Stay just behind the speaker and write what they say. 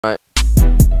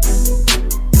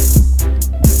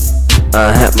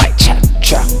Mic check,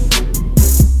 check.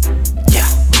 Yeah,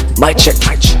 mic check,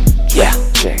 yeah.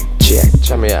 Check.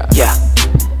 Check me out. Yeah,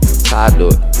 how I do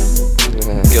it.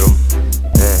 Get 'em.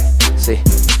 See,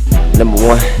 number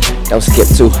one, don't skip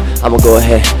two. I'ma go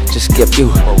ahead, just skip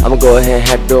you. I'ma go ahead and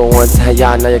have to do it one time.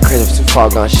 Y'all know you're crazy for too far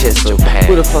gone shit. So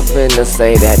who the fuck finna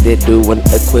say that this dude wouldn't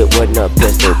quit with a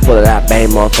pistol? Pull it out, bang,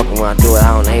 motherfucker. When I do it,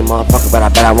 I don't aim, motherfucker, but I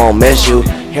bet I won't miss you.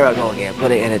 Here I go again,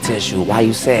 put it in a tissue. Why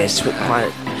you saying sweet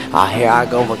chronic? Here I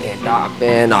go again, dog,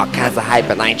 man, all kinds of hype,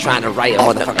 and I ain't trying to write a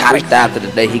motherfucker freestyle after the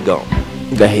day he gone.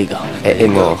 There he go,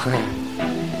 and go.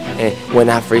 And when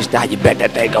I freestyle, you bet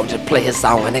that they gon' just play his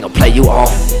song and they gon' play you on.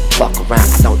 Fuck around,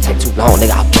 I don't take too long,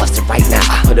 nigga, I bust it right now.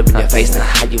 I put it in your face, now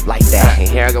how you like that? And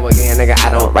here I go again, nigga,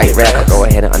 I don't write rap. I go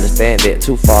ahead and understand it,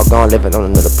 too far gone, living on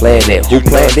another planet. Who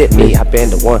planned it? Me, I been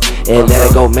the one. And let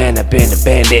it go, man, I been the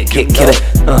bandit. Kick killer,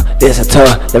 this a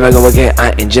ton. There I go again,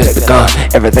 I ain't just the gun.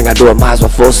 Everything I do, I might as well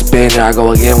full spin. There I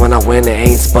go again, when I win, it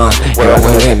ain't spun. Here I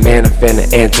go again, man, I'm finna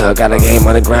enter. Got a game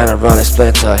on the ground, I run a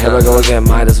splinter. Here I go again,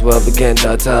 might as well begin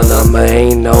to tell them I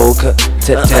ain't no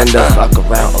contender. Fuck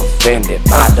around, offended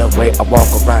by the way I walk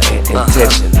around it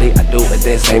intentionally. I do it,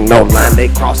 this ain't no line. They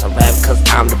cross a rap cause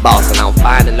I'm the boss and I'm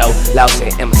finding low. Louse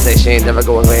in my section, never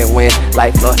go away and win.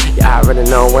 Life, Lord, yeah, I already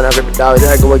know when I rip it dog.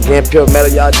 There I go again, pure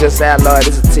metal, y'all just say Lord.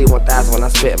 This is T1000 when I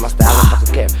spit my style, I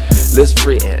fucking care. Let's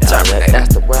free it,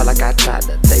 that's the world like I tried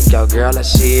to take your girl like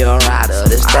she a rider.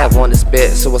 This that one to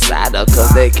spit suicidal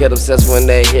cause they kill themselves when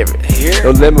they hear it.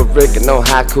 No limerick and no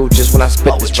haiku, just when I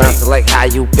spit this round to like how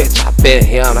you bitch. I been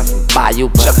here, I'm not from Bayou,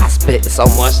 but I spit so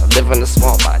much, I live in the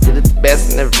swamp. But I did it the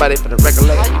best and everybody for the record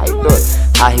like how you do it,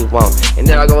 how he want. And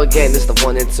there I go again, this the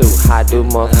 1 and 2. How I do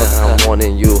motherfucker, I'm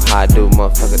wanting you. How I do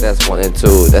motherfucker, that's 1 and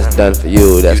 2. That's done for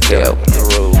you, that's KO.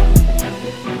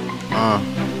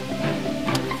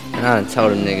 And I done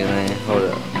told them niggas, man, hold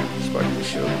up, spark this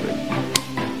shit real quick.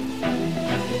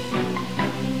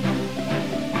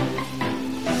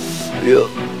 Yeah,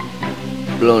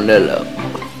 blowing that up.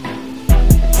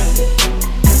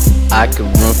 I could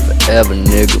run forever,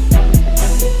 nigga,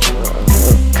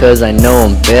 cause I know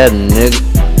I'm better, nigga.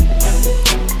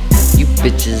 You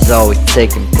bitches always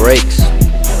taking breaks.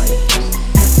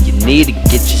 You need to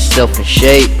get yourself in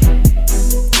shape.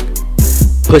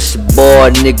 Push the boy,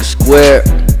 nigga, square.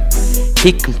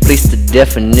 He completes the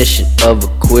definition of a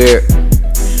queer.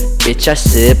 Bitch, I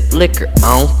sip liquor,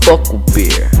 I don't fuck with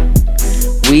beer.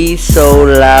 Weed so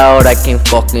loud, I can't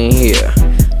fucking hear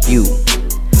you.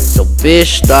 So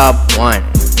bitch, stop whining.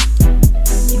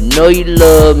 You know you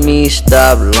love me,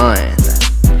 stop lying.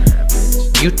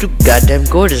 You too goddamn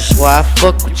gorgeous, that's why I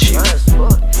fuck with you.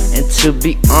 And to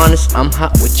be honest, I'm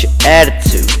hot with your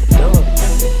attitude.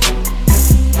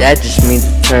 That just means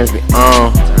it turns me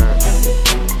on.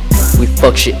 We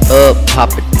fuck shit up,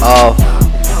 pop it off.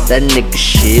 That nigga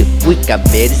shit, we got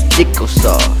bed, his dick go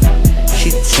soft.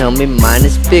 She tell me mine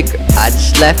is bigger, I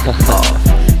just laugh her off.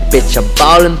 Bitch, I'm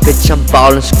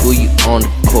ballin', school you on the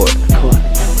court.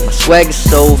 My swag is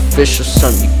so official,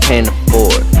 something you can't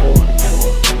afford.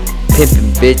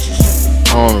 Pimpin' bitches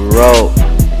on the road.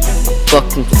 I'm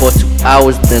fucking for 2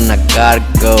 hours, then I gotta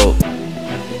go.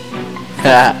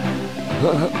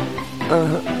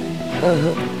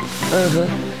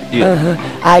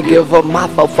 I give up my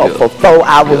 4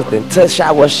 hours, then to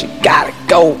shower, she gotta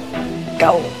go.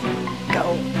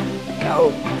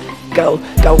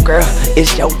 Go, girl,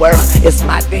 it's your world, it's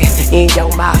my dick in your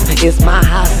mouth, it's my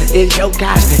house, it's your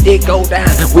couch, it go down,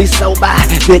 we so by,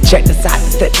 bitch, check the side,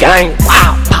 it's that gang,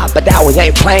 wow, pop it down, we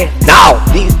ain't playing, no,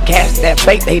 these cats that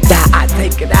fake, they die, I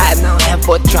take it out, and I don't have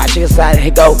for a try, check inside, here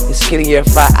go, it's getting your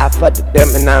fry, I fucked with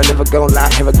them, and I'm never gonna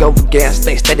lie, here we go again,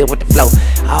 stay steady with the flow,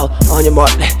 all on your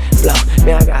mark, blow,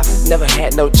 man, I never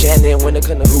had no chanting, when it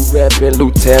come to who rapping,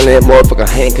 lieutenant, motherfucker,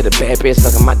 hand, could a bad bitch,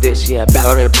 sucking my dick, she a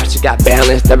ballerina, she got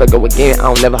balance, never go again,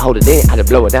 I don't never hold it in, I just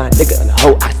blow it down, nigga, and the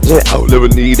whole oxygen, I don't never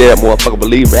need that, motherfucker,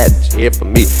 believe rap, here for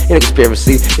me, in a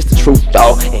conspiracy, it's the truth,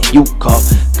 dog, and you call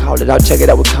it out, check it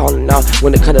out, we're calling out,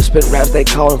 when it come to spit raps, they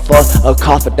calling for a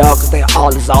coffin, dog, cause they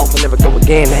all is off, and never go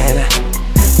again, man,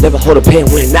 never hold a pen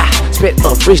when I spit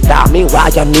a freestyle.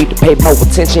 Meanwhile, y'all need to pay more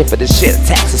attention for this shit.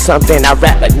 Attacks or something. I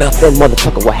rap like nothing.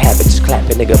 Motherfucker, what happened? Just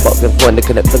clapping, nigga. Fucking one, they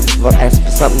couldn't ask for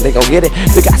something. They gon' get it.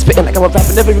 They got spitting like I'm a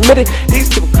rapper, never admit it.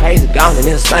 These people crazy, gone and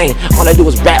insane. All I do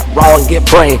is rap raw and get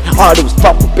brain. All I do is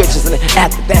fuck with bitches, and then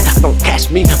after that, I gon'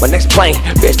 catch me my next plane.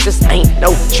 Bitch, this ain't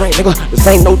no train, nigga. This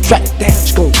ain't no track that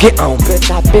you gon' get on, bitch.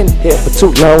 I've been here for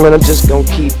too long, and I'm just gon'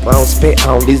 keep on spit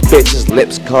on these bitches'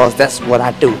 lips, cause that's what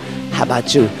I do. How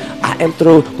about you? I am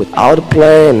through with all the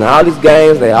play and all these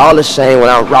games. They all the same when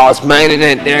I'm raw as man, and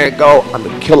then there it go. I'm the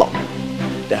killer.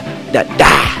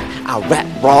 Die. I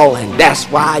rap raw and that's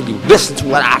why you listen to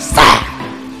what I say.